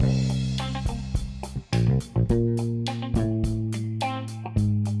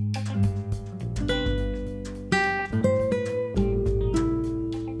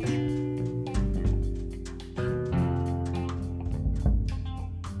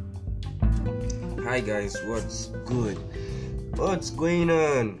Hi guys, what's good? What's going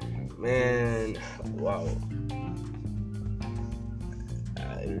on? Man, wow.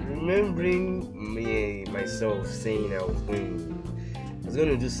 Remembering myself saying I was going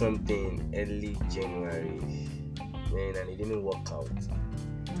to do something early January, man, and it didn't work out.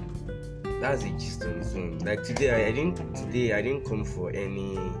 That's the gist on its own. Like today, I didn't come for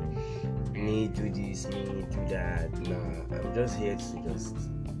any me do this, me do that. Nah, I'm just here to just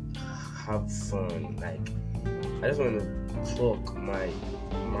have fun. Like I just want to talk my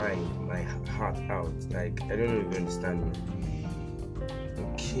mind, my heart out. Like I don't know if you understand me.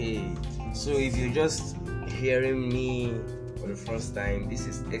 Okay, so if you're just hearing me for the first time, this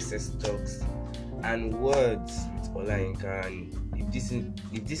is Excess Talks and Words with Olayinka. And if this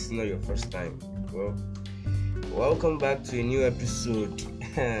is not your first time, well, welcome back to a new episode.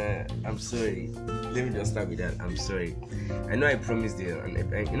 I'm sorry. Let me just start with that. I'm sorry. I know I promised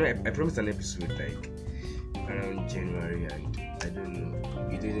I promised an episode like around January, and I don't know.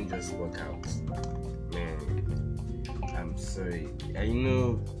 It didn't just work out. Man, I'm sorry. I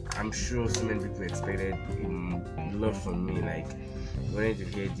know. I'm sure so many people expected a lot from me. Like wanted to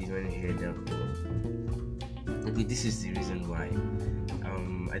hear this, wanted to hear that. Okay, this is the reason why.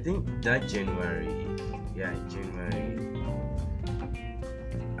 I think that January,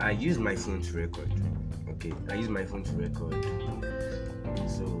 I used my phone to record. Okay, I used my phone to record.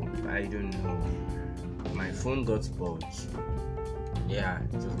 So I don't know. My phone got spoiled. Yeah,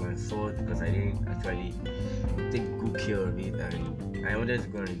 it was my fault because I didn't actually take good care of it, and I wanted to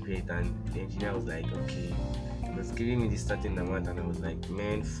go and repair it, and the engineer was like, okay. He was giving me this certain amount, and I was like,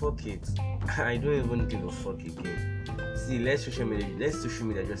 man, fuck it. I don't even give a fuck again. See, let social media just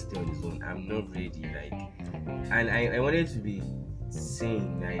stay on its own. I'm not ready, like, and I wanted to be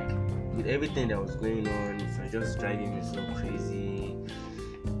sane, like, with everything that was going on. It was just driving me so crazy.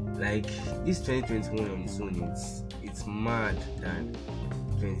 Like, this 2021 on its own, it's mad than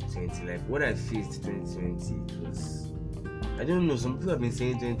 2020. Like, what I faced 2020 was, I don't know, some people have been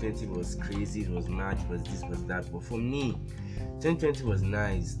saying 2020 was crazy, it was mad, it was this, was that, but for me, 2020 was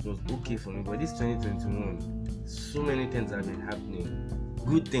nice, it was okay for me. But this 2021, so many things have been happening.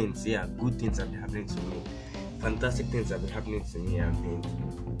 Good things have been happening to me. Fantastic things have been happening to me. I've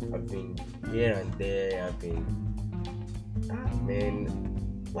been here and there. Man,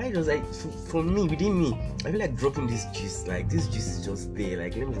 why does for me, within me, I feel like dropping this gist. Like, this gist is just there.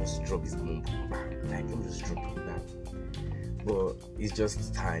 Like, let me just drop this bomb. Like, let me just drop it back. But it's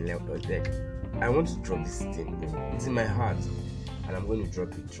just time. Like, I want to drop this thing, but it's in my heart, and I'm going to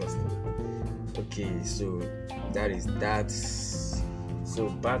drop it. Trust me. Okay, so that is that. So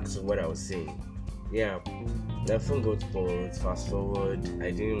back to what I was saying. Yeah, that phone got spoiled. Fast forward,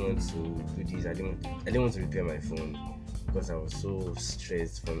 I didn't want to do this. I didn't want to repair my phone because I was so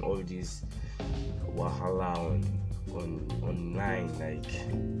stressed from all this wahala online. Like,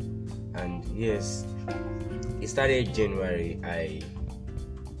 and yes, it started January.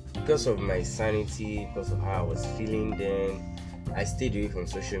 Because of my sanity, because of how I was feeling then, I stayed away from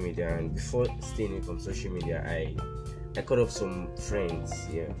social media. And before staying away from social media, I cut off some friends.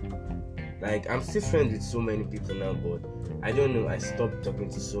 Yeah. Like, I'm still friends with so many people now, but I don't know, I stopped talking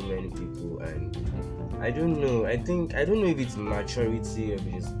to so many people, and I don't know if it's maturity or if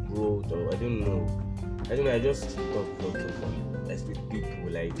it's growth, or I don't know, I just stopped talking with people,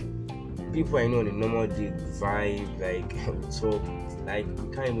 like, people I know on a normal day vibe, like, we talk, like, we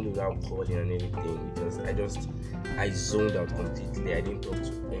can't even do without calling and everything, because I zoned out completely. I didn't talk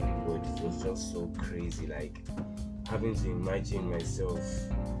to anybody. It was just so crazy, like, having to imagine myself.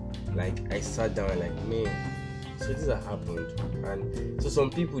 Like, I sat down like, man, so this has happened. And so some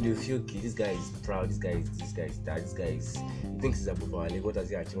people, they feel, okay, this guy is proud, this guy is that, he thinks he's above our level. What has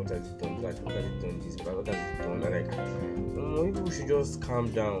he achieved? What has he done? What has he done this? What has he done? And like, people should just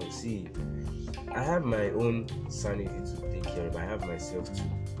calm down. See, I have my own sanity to take care of. I have myself to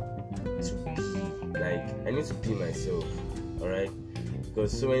be, like, I need to be myself, alright?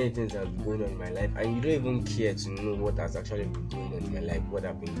 Because so many things have been going on in my life, and you don't even care to know what has actually been going on in my life, what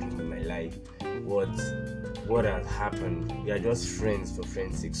I've been doing in my life, what has happened. We are just friends for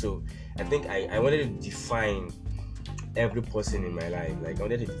friends' sake. So I think I wanted to define every person in my life. Like, I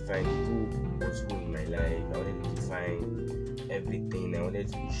wanted to define who was who in my life. I wanted to define everything. I wanted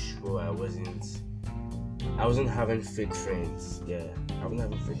to be sure I wasn't having fake friends. Yeah, I wasn't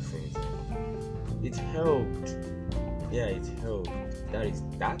having fake friends. It helped. Yeah, it helped. That is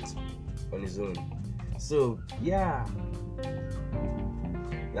that on its own. So yeah,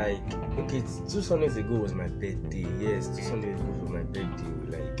 like, okay, 2 Sundays ago was my birthday. Yes, 2 Sundays ago was my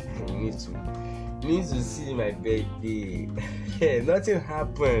birthday. Like, you need to see my birthday. Yeah, nothing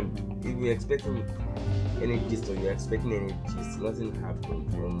happened. if you're expecting any gist or you're expecting any gist, nothing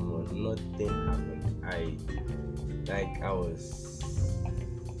happened. Nothing happened.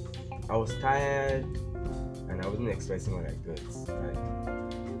 I was tired and I wasn't expecting what I got.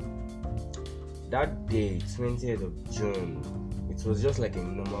 That day, 20th of June, it was just like a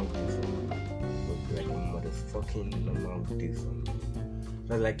normal day for me. It was like a motherfucking normal day for me. It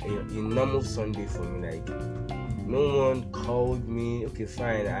was like a normal Sunday for me. Like, no one called me. Okay,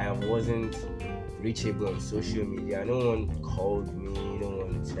 fine, I wasn't reachable on social media. No one called me. No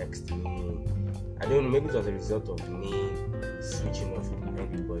one texted me. I don't know, maybe it was a result of me switching off from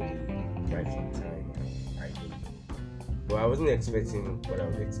everybody right from time. I don't know. But I wasn't expecting what I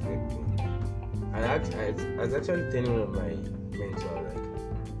was expecting. And I was actually telling one of my mentor, like,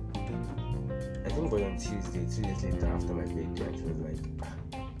 I think it was on Tuesday, 2 days later after my birthday, and she was like,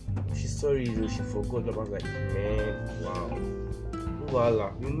 she's sorry though, she forgot. I was like, man, wow.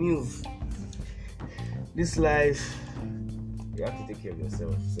 Voila, you move. This life, you have to take care of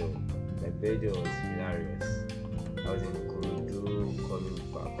yourself. So my birthday was hilarious. I was in Kurudu, coming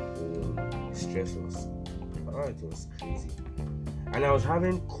back home. Stress was, it was crazy. And I was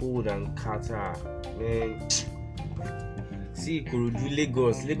having cold and catarrh, man. See, Kurudu,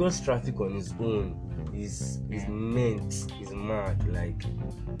 Lagos traffic on its own is mad. Like,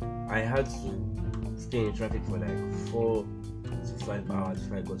 I had to stay in traffic for like 4 to 5 hours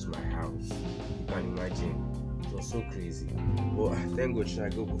before I got to my house. You can imagine. It was so crazy. But thank God, I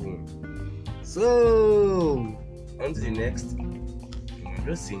go home. So, on to the next. I'm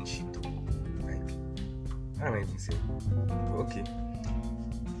just saying shit. I don't even say. Okay.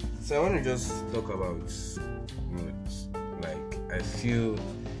 So I want to just talk about growth. Like, I feel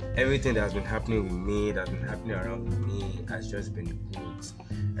everything that has been happening with me, that's been happening around me, has just been growth.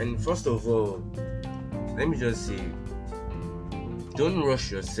 And first of all, let me just say, don't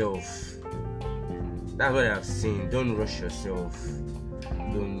rush yourself. That's what I've seen. Don't rush yourself.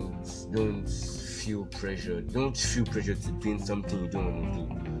 Don't feel pressure. Don't feel pressure to doing something you don't want to do.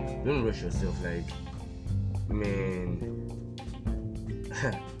 Don't rush yourself. Like, man,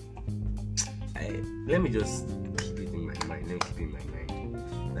 let me just keep it in my mind.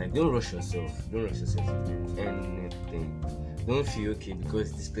 Like, don't rush yourself. Don't rush yourself to do anything. Don't feel okay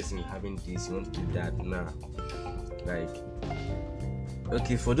because this person is having this, you want to do that. Nah. Like,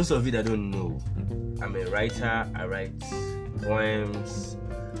 okay, for those of you that don't know, I'm a writer. I write poems.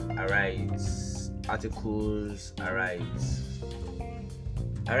 I write articles. I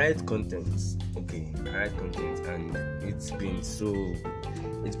write content. Okay, I write content, and it's been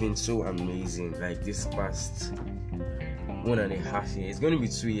so amazing. Like, this past 1.5 years, it's going to be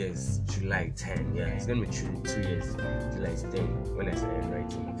 2 years, July 10. Yeah, it's going to be 2 years, July 10, when I started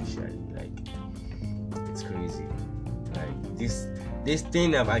writing officially. Like, it's crazy. Like, this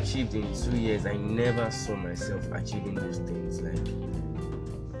thing I've achieved in 2 years, I never saw myself achieving those things. Like,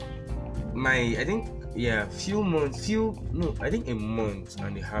 I think a month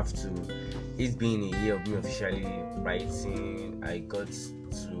and a half to it's been a year of me officially writing. I got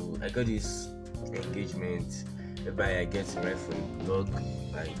this engagement whereby I get to write for a blog,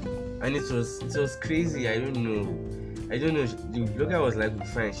 like, and it was crazy. I don't know. The blogger was like,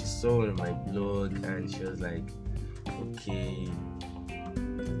 fine. She saw one of my blog and she was like, okay,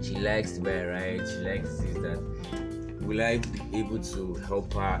 she likes the way I write. She likes this, that. Will I be able to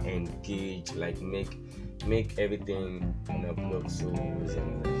help her engage, like make everything on a blog so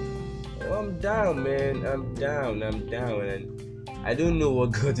amazing? Like, oh, I'm down, man. I'm down, and I don't know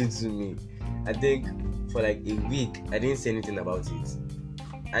what got into me. I think for like a week I didn't say anything about it.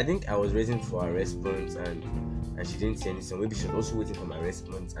 I think I was waiting for her response and she didn't say anything. Maybe she was also waiting for my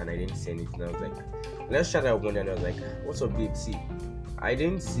response and I didn't say anything. I was like, let's chat out one day, and I was like, what's up, babe? See, I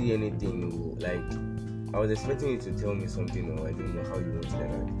didn't see anything. Like, I was expecting you to tell me something, or I don't know how you wanted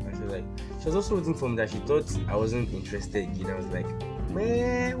that. And she was like, she was also waiting for me that she thought I wasn't interested again. I was like,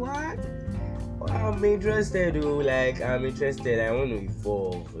 man, what? Well, I'm interested, though. Like, I'm interested. I want to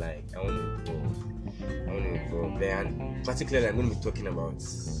evolve. Like, I want to evolve. And particularly, I'm going to be talking about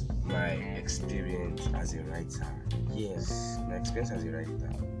my experience as a writer. Yes, my experience as a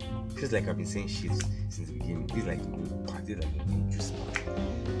writer. Feels like I've been saying shit since the beginning. It's like the party that I've been just.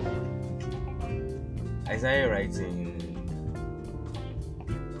 I started writing in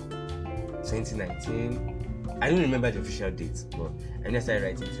 2019. I don't remember the official date, but I started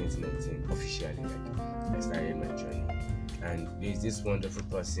writing in 2019 officially. Like, I started my journey, and there's this wonderful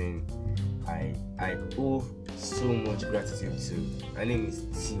person I owe so much gratitude to. Her name is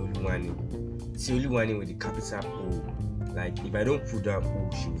Tioluwani with the capital O. Like, if I don't put that O,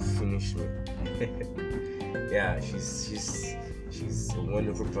 she will finish me. Yeah, she's she's a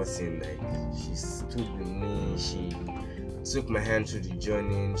wonderful person. Like, she stood with me, she took my hand through the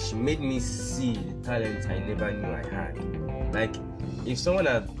journey, she made me see the talent I never knew I had. Like, if someone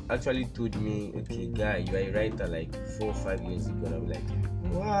had actually told me, okay, guy, you are a writer like 4 or 5 years ago, and I'd be like,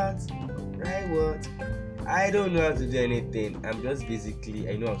 what? Write what? I don't know how to do anything. I'm just basically,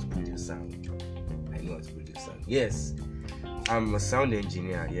 I know how to produce sound. Yes, I'm a sound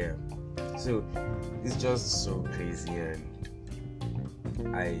engineer, yeah. So it's just so crazy, and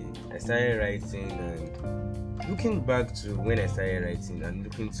I started writing, and looking back to when I started writing and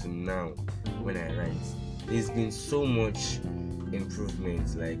looking to now when I write, there's been so much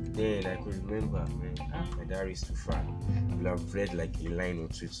improvement. Like, then I could remember, man, my diary is too far. I'll have read like a line or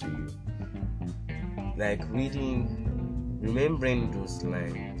two to you. Like, remembering those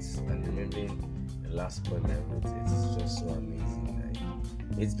lines and remembering the last poem I wrote, it's just so amazing. Like,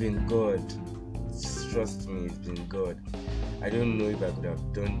 it's been God. Trust me, it's been God. I don't know if I could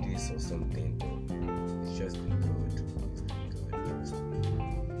have done this or something, but it's just been good. It's been good, trust me.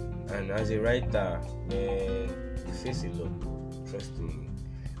 And as a writer, man, you face a lot. Trust me.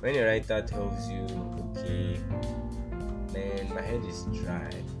 When a writer tells you, okay, man, my head is dry,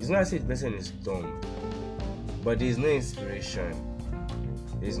 it's not as if the person is dumb, but there's no inspiration,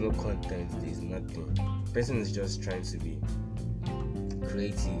 there's no content, there's nothing. The person is just trying to be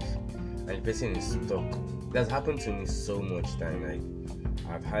creative, and the person is stuck. That's happened to me so much time. Like,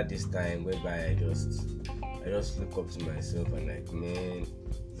 I've had this time whereby I just look up to myself and like, man,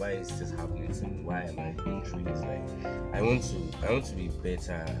 why is this happening to me? Why am I going through this? Like, I want to be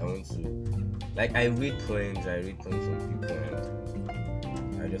better. I want to, like, I read poems from people,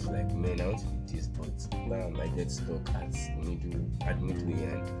 and I just like, man, I want to be this, but now I get stuck at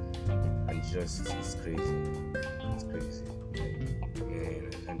midway, and just, it's crazy. It's crazy. Like, man,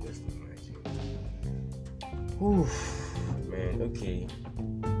 I can't just imagine. Oof, man. Okay,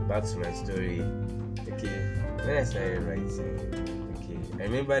 back to my story. Okay, when I started writing, I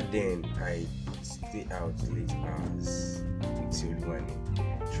remember then I stay out late hours with Tioluwani,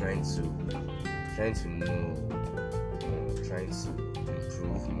 trying to know, trying to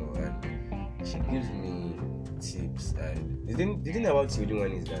improve more, and she gives me tips. And the thing about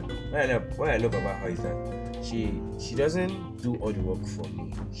Tioluwani is that what I love about her is that she doesn't do all the work for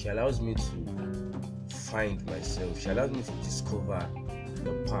me. She allows me to find myself. She allows me to discover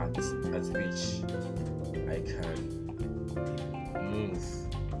the paths at which I can move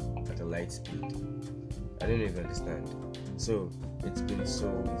at a light speed. I don't even understand. So it's been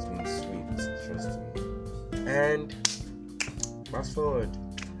sweet, trust me. And fast forward,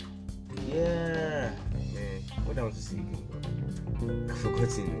 yeah, man, what I want to say again, I've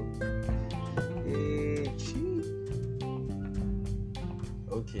forgotten.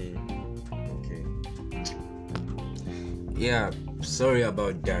 Okay. Yeah, sorry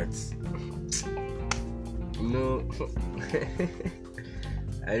about that. No.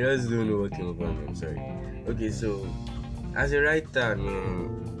 I just don't know what came upon me. I'm sorry. Okay, so as a writer, man,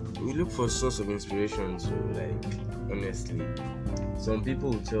 we look for source of inspiration. So, like, honestly, some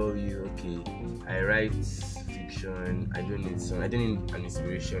people will tell you, okay, I write fiction. I don't need an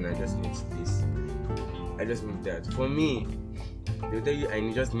inspiration. I just need this. I just need that. For me, they'll tell you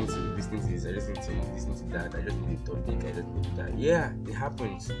I just need to listen to this. I just need to listen to that. I just need a topic. I just need that. Yeah, it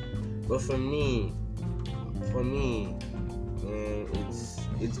happens. But for me,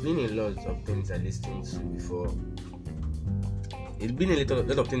 it's been a lot of things I listened to before. It's been a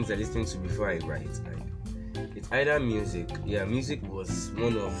lot of things I listened to before I write. Like, it's either music. Yeah, music was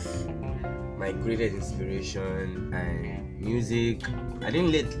one of my greatest inspiration, and music. I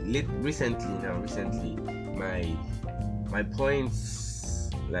didn't recently my points,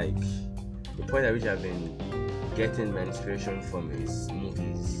 like the point at which I've been getting my inspiration from is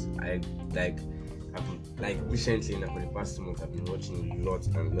movies. Recently, now for the past 2 months, I've been watching a lot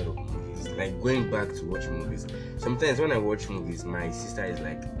of movies. Like, going back to watching movies. Sometimes when I watch movies, my sister is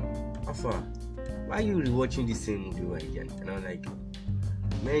like, Alpha, why are you rewatching the same movie over again? And I'm like,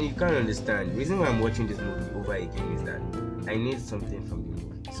 man, you can't understand. The reason why I'm watching this movie over again is that I need something from the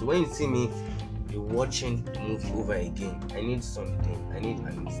movie. So when you see me watching the movie over again, I need something. I need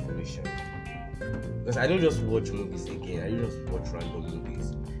an inspiration. Because I don't just watch movies again. I don't just watch random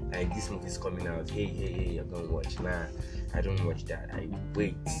movies. Like, this movie is coming out, hey, I'm gonna watch. Nah, I don't watch that. I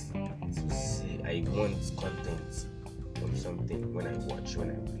wait to see. I want content from something when I read.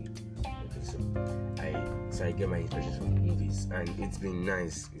 Okay, so I get my inspiration from movies, and it's been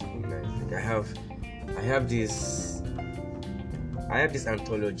nice. Like, I have this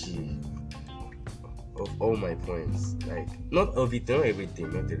anthology of all my poems. Like, not everything,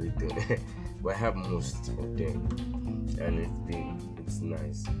 but I have most of them, and it's been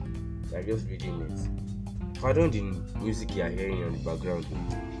nice. Like just reading it. Pardon the music you are hearing on the background.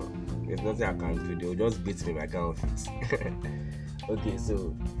 There's nothing I can do. They'll just beat me if I can't fix. Okay,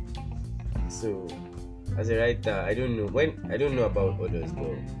 so as a writer, I don't know about others,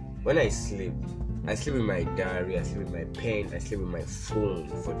 but when I sleep with my diary, I sleep with my pen, I sleep with my phone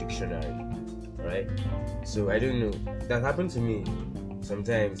for dictionary. Right? So I don't know. That happened to me.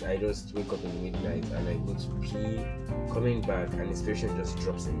 Sometimes I just wake up in midnight and I go to pee, coming back and inspiration just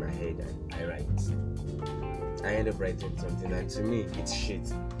drops in my head and I write. I end up writing something and to me it's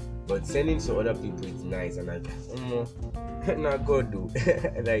shit. But sending to other people it's nice and like, not good though.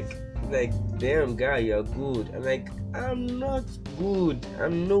 like damn guy, you're good. I'm like, I'm not good.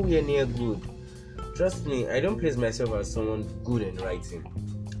 I'm nowhere near good. Trust me, I don't place myself as someone good in writing.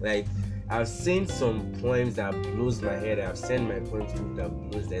 Like I've seen some poems that blows my head. I've sent my poems to that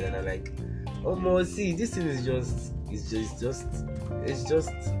blows their head, and I'm like, see, this thing is it's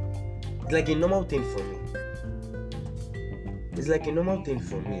like a normal thing for me. It's like a normal thing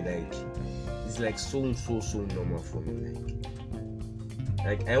for me. Like it's like so normal for me.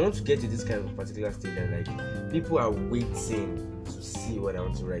 Like I want to get to this kind of particular stage, and like people are waiting to see what I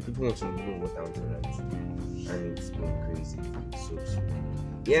want to write. People want to know what I want to write, and it's been crazy. So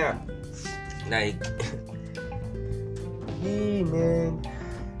yeah. Like, hey man,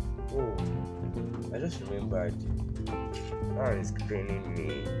 I just remembered. It's paining me.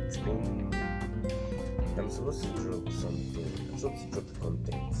 It's paining me. I'm supposed to drop something. I'm supposed to drop the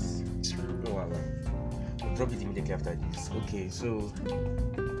content. No, I'll drop it immediately after this. Okay, so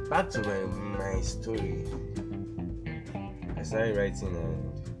back to my story. I started writing,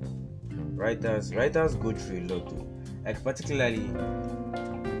 and writers go through a lot. Like particularly.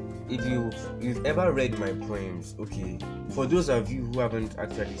 If you've ever read my poems, okay, for those of you who haven't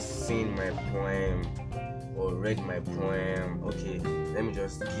actually seen my poem or read my poem, okay, let me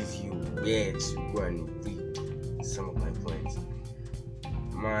just give you where to go and read some of my poems.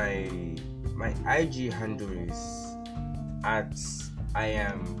 My IG handle is at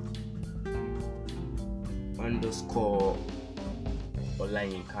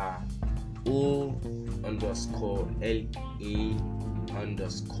 _Olayinka O_LA_Yinka,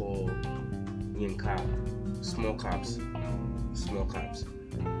 small caps.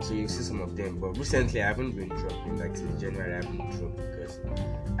 So you see some of them, but recently I haven't been dropping. Like since January I haven't dropped because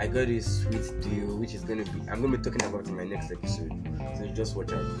I got this sweet deal which is I'm gonna be talking about in my next episode, so just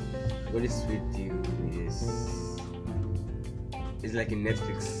watch out. I got this sweet deal. It's like a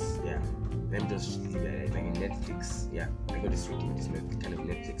Netflix, yeah. Let me just leave it like a Netflix, yeah. I got this sweet deal, this kind of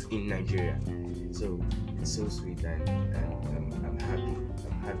Netflix in Nigeria. So it's so sweet and I'm happy.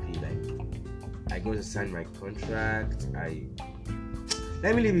 Like I go to sign my contract.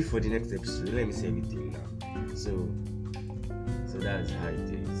 Let me leave it for the next episode. Let me say everything now. So that's how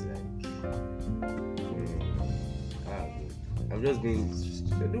it is. Like I'm just being.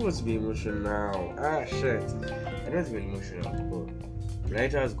 I don't want to be emotional. Shit. I don't want to be emotional, but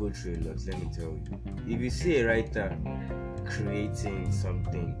writers go through a lot. Let me tell you. If you see a writer creating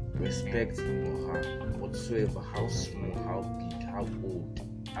something, respect him or her whatsoever, how small, how big, how old,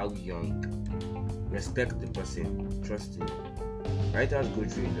 how young, respect the person. Trust me, writers go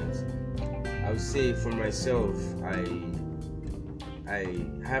through it. I would say for myself, I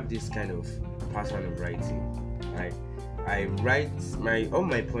have this kind of pattern of writing. I write all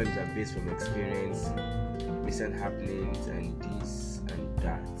my poems are based from experience, recent happenings, and this and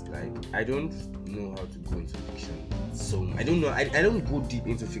that. Like I don't know how to go into fiction. So I don't know. I don't go deep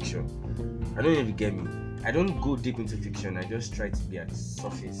into fiction. I don't know if you get me. I don't go deep into fiction. I just try to be at the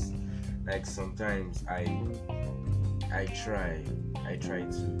surface. Like sometimes I try to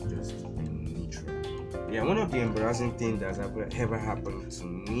just be neutral. Yeah, one of the embarrassing things that's ever happened to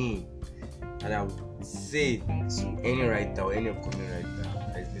me, and I would say to any writer or any upcoming writer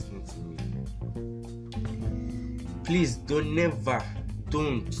that is listening to me, please don't even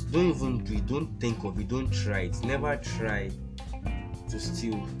do it. Don't think of it. Don't try it. Never try to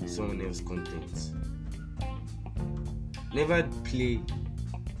steal someone else's content. Never play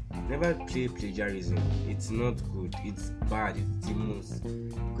plagiarism. It's not good. It's bad. It's the most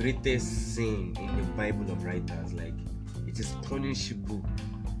greatest sin in the Bible of writers. Like it is punishable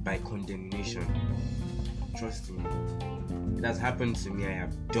by condemnation. Trust me. It has happened to me. I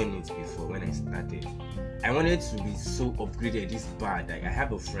have done it before when I started. I wanted to be so upgraded this bad. Like, I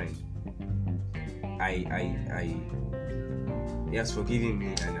have a friend. He has forgiven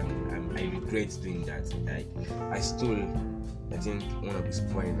me and I regret doing that. I stole, I think, one of his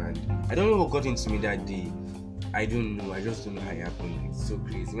poems and I don't know what got into me that day. I don't know. I just don't know how it happened. It's so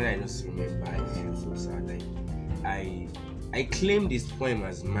crazy. When I just remember, I feel so sad. Like I claimed this poem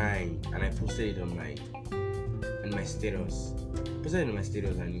as mine and I posted it on my status. Posted it on my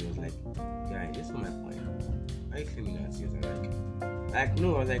status and he was like, "Guy, this is my poem. Why are you claiming that?" He was like,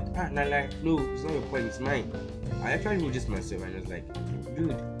 no. I was like, no, it's not your poem, it's mine. I actually wrote this myself and I was like,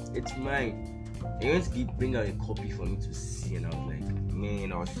 dude, it's mine. And he went to bring out a copy for me to see, and I was like,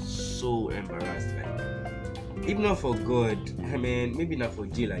 man, I was so embarrassed. Like, if not for God, I mean, maybe not for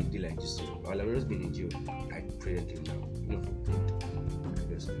jail, I did like this. So I'll have just been in jail, like presently now. If not for God,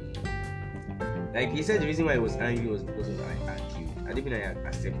 I just been. Like he said, the reason why he was angry was because of I argued. I didn't think I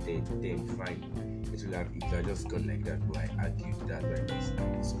accepted, then fine. It would have just gone like that, but I argued that like this.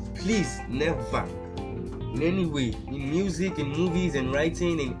 So please, never, in any way, in music, in movies, in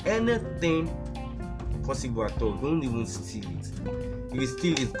writing, in anything possible at all, don't even steal it. If you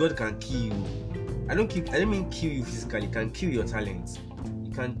steal it, God can kill you. I don't mean kill you physically. It can kill your talent.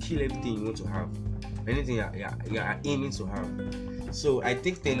 You can kill everything you want to have, anything you are aiming to have. So I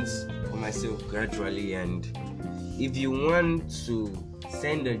take things for myself gradually, and if you want to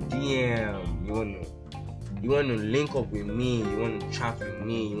send a DM, you want to link up with me, you want to chat with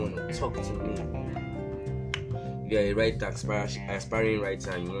me, you want to talk to me. If you're a writer, aspiring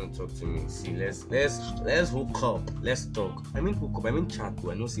writer, and you want to talk to me, see, let's hook up, let's talk. I mean hook up, I mean chat,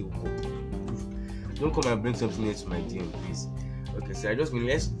 but I don't say hook up. Don't come and bring something into my DM, please. Okay, so I just mean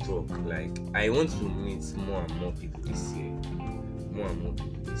let's talk. Like, I want to meet more and more people this year.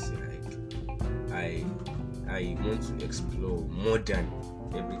 Like, I want to explore more than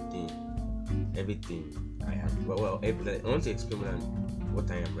everything I have. Well, I want to explore more than what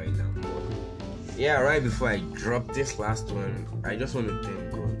I am right now. But yeah, right before I drop this last one, I just want to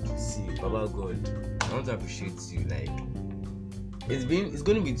thank God. See, Baba God, I want to appreciate you. Like, it's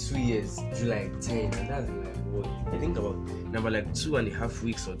going to be 2 years, July 10, and that's like what I think about number like 2.5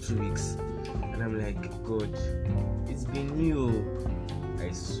 weeks or 2 weeks, and I'm like, God, it's been you.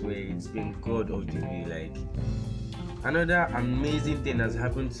 I swear, it's been God all the way. Like, another amazing thing has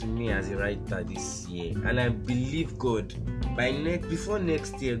happened to me as a writer this year, and I believe God, before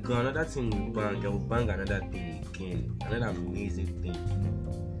next year, God, another thing will bang. I will bang another thing again, another amazing thing.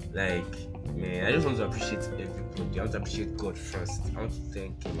 Like, man, I just want to appreciate everybody. I want to appreciate God first. I want to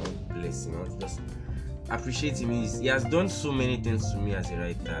thank Him. I want to bless Him. I want to just appreciate Him. He has done so many things to me as a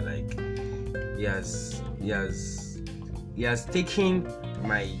writer. Like, He has taken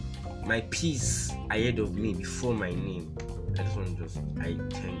my peace ahead of me before my name. I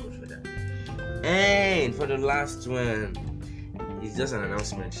thank God for that. And for the last one, it's just an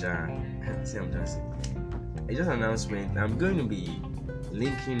announcement. See, I'm dancing. It's just an announcement. I'm going to be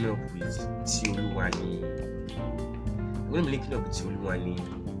linking up with Tioluwani. I'm going to be linking up with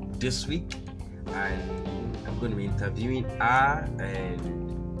Tioluwani this week, and I'm going to be interviewing her. And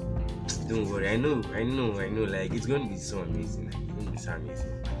don't worry, I know. Like, it's going to be so amazing. Like, it's going to be so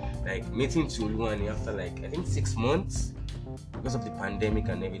amazing. Like, meeting Tioluwani after like I think 6 months because of the pandemic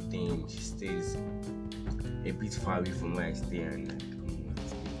and everything. She stays a bit far away from where I stay, and like,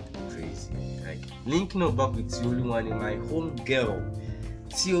 it's crazy. Like, linking up back with Tioluwani, my home girl,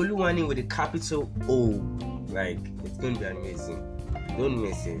 Tioluwani with a capital O. Like, it's going to be amazing. Don't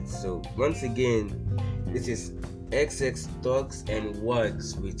miss it. So once again, this is XX Talks and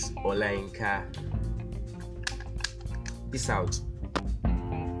Words with Olayinka. Peace out.